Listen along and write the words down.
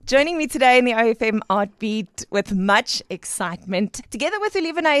Joining me today in the OFM Art Beat with much excitement, together with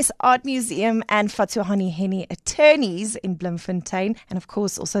Olivenhuis Art Museum and Fatsohani Henny attorneys in Bloemfontein, and of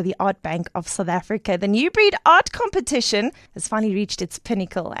course also the Art Bank of South Africa. The New Breed Art Competition has finally reached its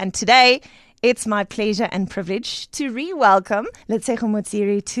pinnacle, and today it's my pleasure and privilege to re-welcome Lesego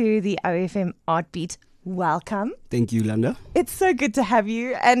Motsiri to the OFM Art Beat. Welcome. Thank you, Landa. It's so good to have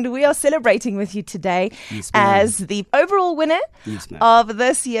you, and we are celebrating with you today as the overall winner of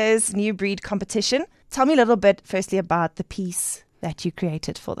this year's New Breed competition. Tell me a little bit, firstly, about the piece that you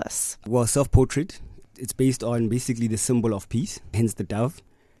created for this. Well, self-portrait. It's based on basically the symbol of peace, hence the dove.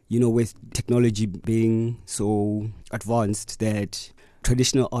 You know, with technology being so advanced that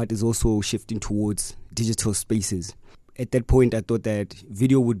traditional art is also shifting towards digital spaces. At that point, I thought that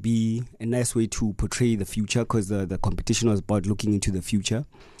video would be a nice way to portray the future, because the competition was about looking into the future.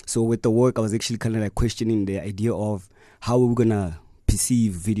 So with the work, I was actually kind of like questioning the idea of how we're going to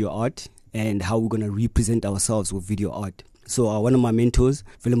perceive video art and how we're going to represent ourselves with video art. So one of my mentors,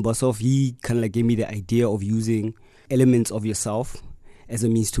 Willem Boshoff, he kind of like gave me the idea of using elements of yourself as a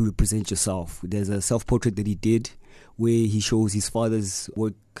means to represent yourself. There's a self-portrait that he did where he shows his father's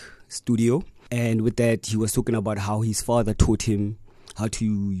work studio. And with that, he was talking about how his father taught him how to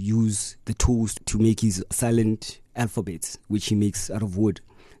use the tools to make his silent alphabets, which he makes out of wood.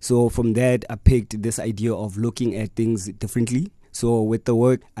 So from that, I picked this idea of looking at things differently. So with the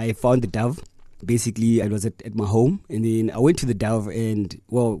work, I found the dove. Basically, I was at my home, and then I went to the dove, and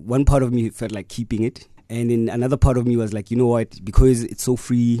well, one part of me felt like keeping it. And then another part of me was like, you know what, because it's so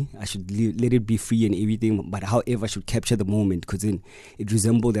free, I should let it be free and everything. But however, I should capture the moment, because then it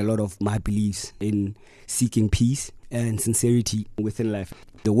resembled a lot of my beliefs in seeking peace and sincerity within life.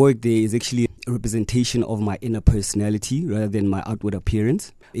 The work there is actually a representation of my inner personality rather than my outward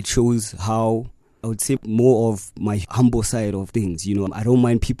appearance. It shows how, I would say, more of my humble side of things. You know, I don't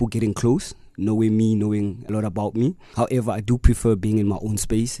mind people getting close, knowing me, knowing a lot about me. However, I do prefer being in my own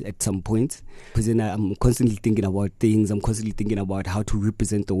space at some point, because then I'm constantly thinking about things. I'm constantly thinking about how to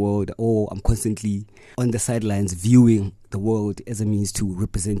represent the world, or I'm constantly on the sidelines viewing the world as a means to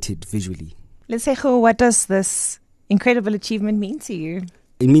represent it visually. Lesego, what does this incredible achievement mean to you?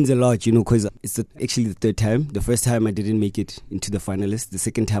 It means a lot, you know, because it's actually the third time. The first time I didn't make it into the finalists. The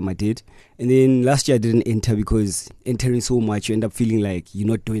second time I did. And then last year I didn't enter, because entering so much, you end up feeling like you're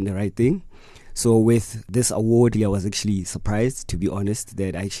not doing the right thing. So with this award, I was actually surprised, to be honest,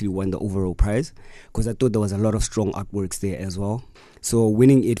 that I actually won the overall prize, because I thought there was a lot of strong artworks there as well. So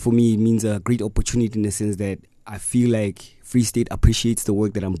winning it for me means a great opportunity, in the sense that I feel like Free State appreciates the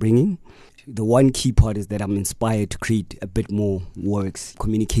work that I'm bringing. The one key part is that I'm inspired to create a bit more works,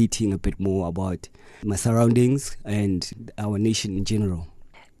 communicating a bit more about my surroundings and our nation in general.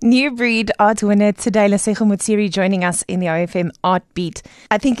 New Breed Art winner today, Lesego Motsiri, joining us in the OFM Art Beat.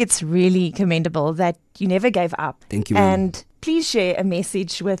 I think it's really commendable that you never gave up. Thank you. And please share a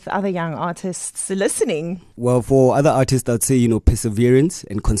message with other young artists listening. Well, for other artists, I'd say, you know, perseverance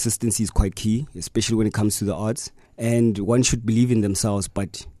and consistency is quite key, especially when it comes to the arts. And one should believe in themselves,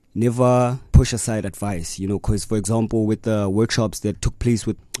 but never push aside advice, you know, because, for example, with the workshops that took place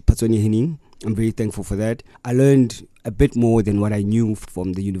with Fatsohani Henny, I'm very thankful for that. I learned a bit more than what I knew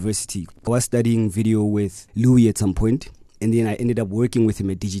from the university. I was studying video with Louis at some point, and then I ended up working with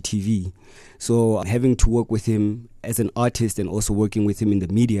him at DigiTV. So having to work with him as an artist and also working with him in the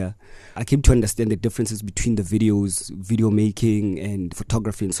media, I came to understand the differences between the videos, video making and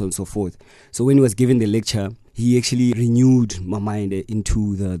photography and so on and so forth. So when he was giving the lecture, he actually renewed my mind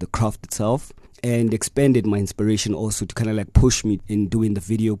into the craft itself, and expanded my inspiration also to kind of like push me in doing the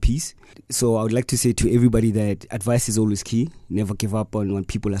video piece. So I would like to say to everybody that advice is always key. Never give up on what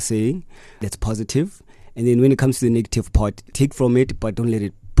people are saying. That's positive. And then when it comes to the negative part, take from it, but don't let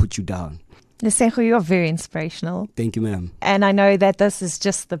it put you down. Lesego, you are very inspirational. Thank you, ma'am. And I know that this is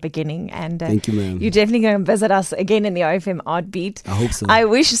just the beginning. And thank you, ma'am. You're definitely going to visit us again in the OFM Art Beat. I hope so. I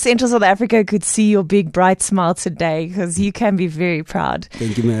wish Central South Africa could see your big, bright smile today, because you can be very proud.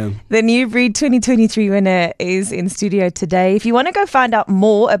 Thank you, ma'am. The New Breed 2023 winner is in studio today. If you want to go find out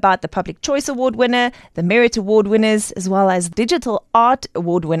more about the Public Choice Award winner, the Merit Award winners, as well as Digital Art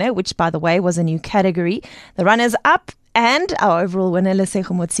Award winner, which, by the way, was a new category, the runners-up, and our overall winner,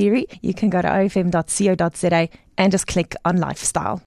 Lesego Motsiri, you can go to ofm.co.za and just click on Lifestyle.